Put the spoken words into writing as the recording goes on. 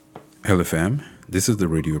Hello, fam. This is the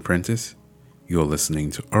Radio Apprentice. You're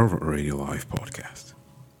listening to our Radio Live podcast.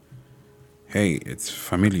 Hey, it's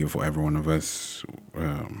familiar for every one of us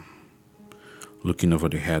looking over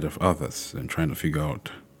the head of others and trying to figure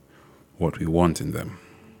out what we want in them.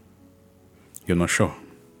 You're not sure.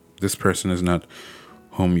 This person is not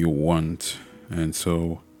whom you want, and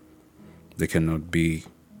so they cannot be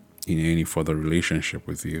in any further relationship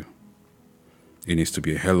with you. It needs to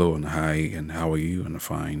be a hello and hi and how are you and a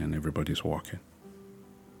fine and everybody's walking.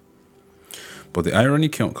 But the irony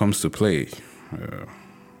comes to play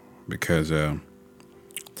because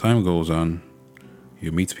time goes on.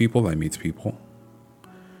 You meet people, I meet people.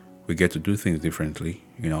 We get to do things differently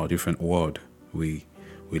in our different world. We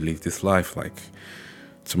live this life like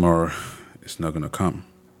tomorrow is not going to come.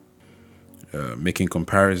 Making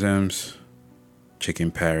comparisons, checking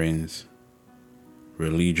parents,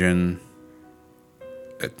 religion,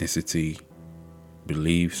 ethnicity,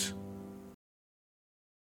 beliefs.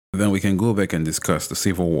 Then we can go back and discuss the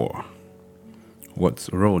Civil War. What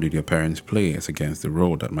role did your parents play as against the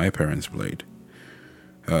role that my parents played?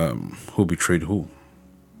 Who betrayed who?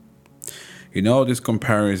 In all these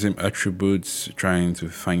comparison attributes, trying to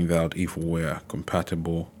find out if we're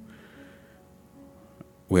compatible,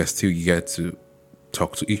 we're still yet to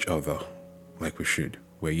talk to each other like we should.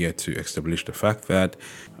 We're yet to establish the fact that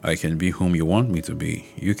I can be whom you want me to be.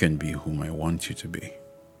 You can be whom I want you to be.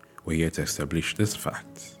 We're yet to establish this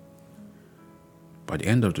fact. By the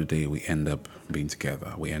end of the day, we end up being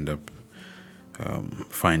together. We end up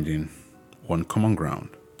finding one common ground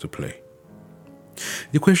to play.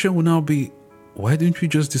 The question will now be, why didn't we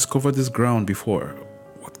just discover this ground before?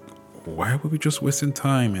 Why were we just wasting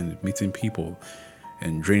time and meeting people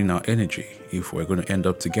and draining our energy if we're going to end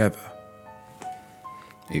up together?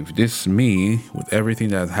 If this me, with everything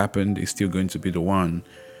that has happened, is still going to be the one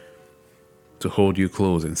to hold you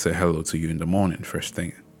close and say hello to you in the morning, first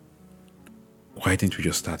thing, why didn't we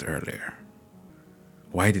just start earlier?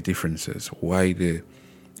 Why the differences? Why the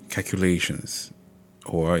calculations?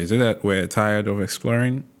 Or is it that we're tired of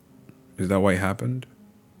exploring? Is that why it happened?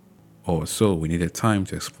 Or so we needed time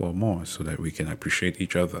to explore more so that we can appreciate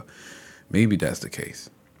each other. Maybe that's the case.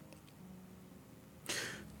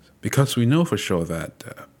 Because we know for sure that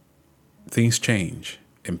things change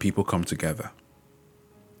and people come together.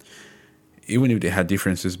 Even if they had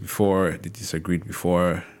differences before, they disagreed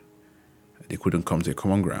before, they couldn't come to a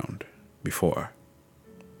common ground before.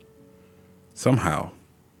 Somehow,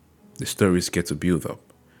 the stories get to build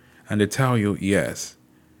up. And they tell you, yes,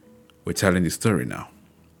 we're telling the story now.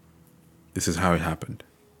 This is how it happened.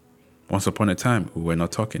 Once upon a time, we were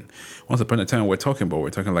not talking. Once upon a time, we're talking, but we're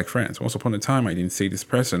talking like friends. Once upon a time, I didn't see this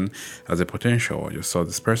person as a potential. I just saw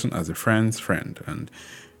this person as a friend's friend. And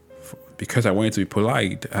because I wanted to be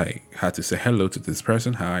polite, I had to say hello to this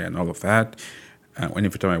person, hi, and all of that. And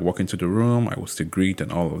every time I walk into the room, I was to greet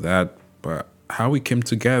and all of that. But how we came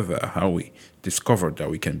together, how we discovered that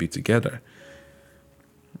we can be together,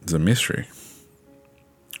 is a mystery.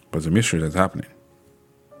 But the mystery that's happening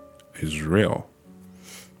is real.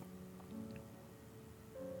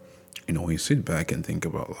 You know, when you sit back and think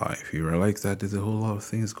about life, you realize that there's a whole lot of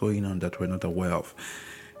things going on that we're not aware of.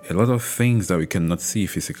 A lot of things that we cannot see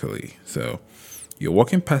physically. So you're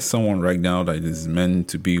walking past someone right now that is meant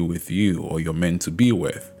to be with you or you're meant to be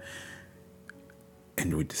with.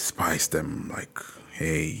 And we despise them like,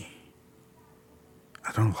 hey,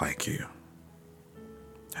 I don't like you.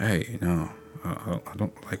 Hey, no, I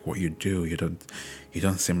don't like what you do. You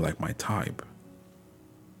don't seem like my type.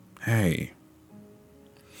 Hey.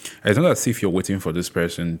 It's not as if you're waiting for this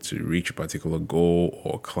person to reach a particular goal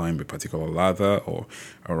or climb a particular ladder or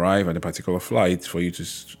arrive at a particular flight for you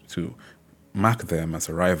to mark them as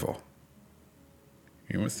a rival.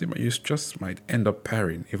 You just might end up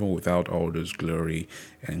pairing even without all those glory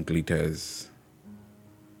and glitters.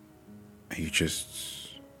 And you just,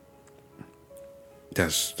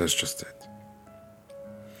 that's just it.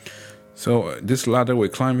 So this ladder we're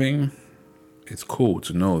climbing, it's cool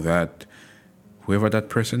to know that whoever that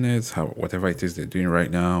person is, whatever it is they're doing right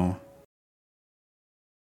now,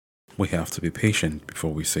 we have to be patient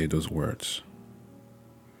before we say those words.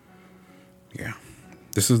 Yeah.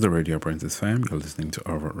 This is the Radio Apprentice fam. You're listening to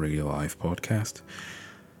our Radio Live podcast.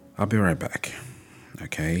 I'll be right back.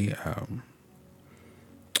 Okay.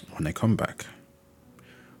 When I come back,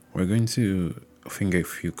 we're going to finger a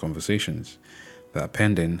few conversations that are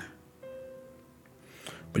pending.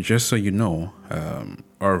 But just so you know,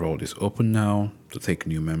 our vault is open now to take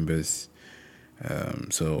new members.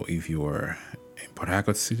 So if you are in Port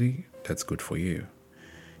Harcourt City, that's good for you.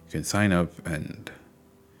 You can sign up and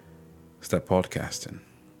start podcasting.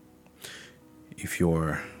 If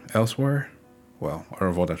you're elsewhere, well,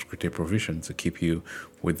 Auravol has created provision to keep you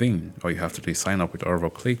within. All you have to do is sign up with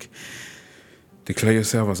Auravol Click, declare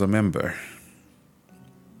yourself as a member.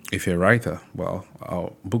 If you're a writer, well,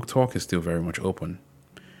 our book talk is still very much open.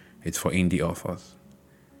 It's for indie authors.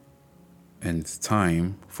 And it's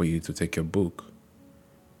time for you to take your book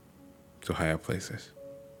to higher places.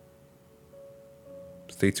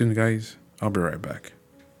 Stay tuned, guys. I'll be right back.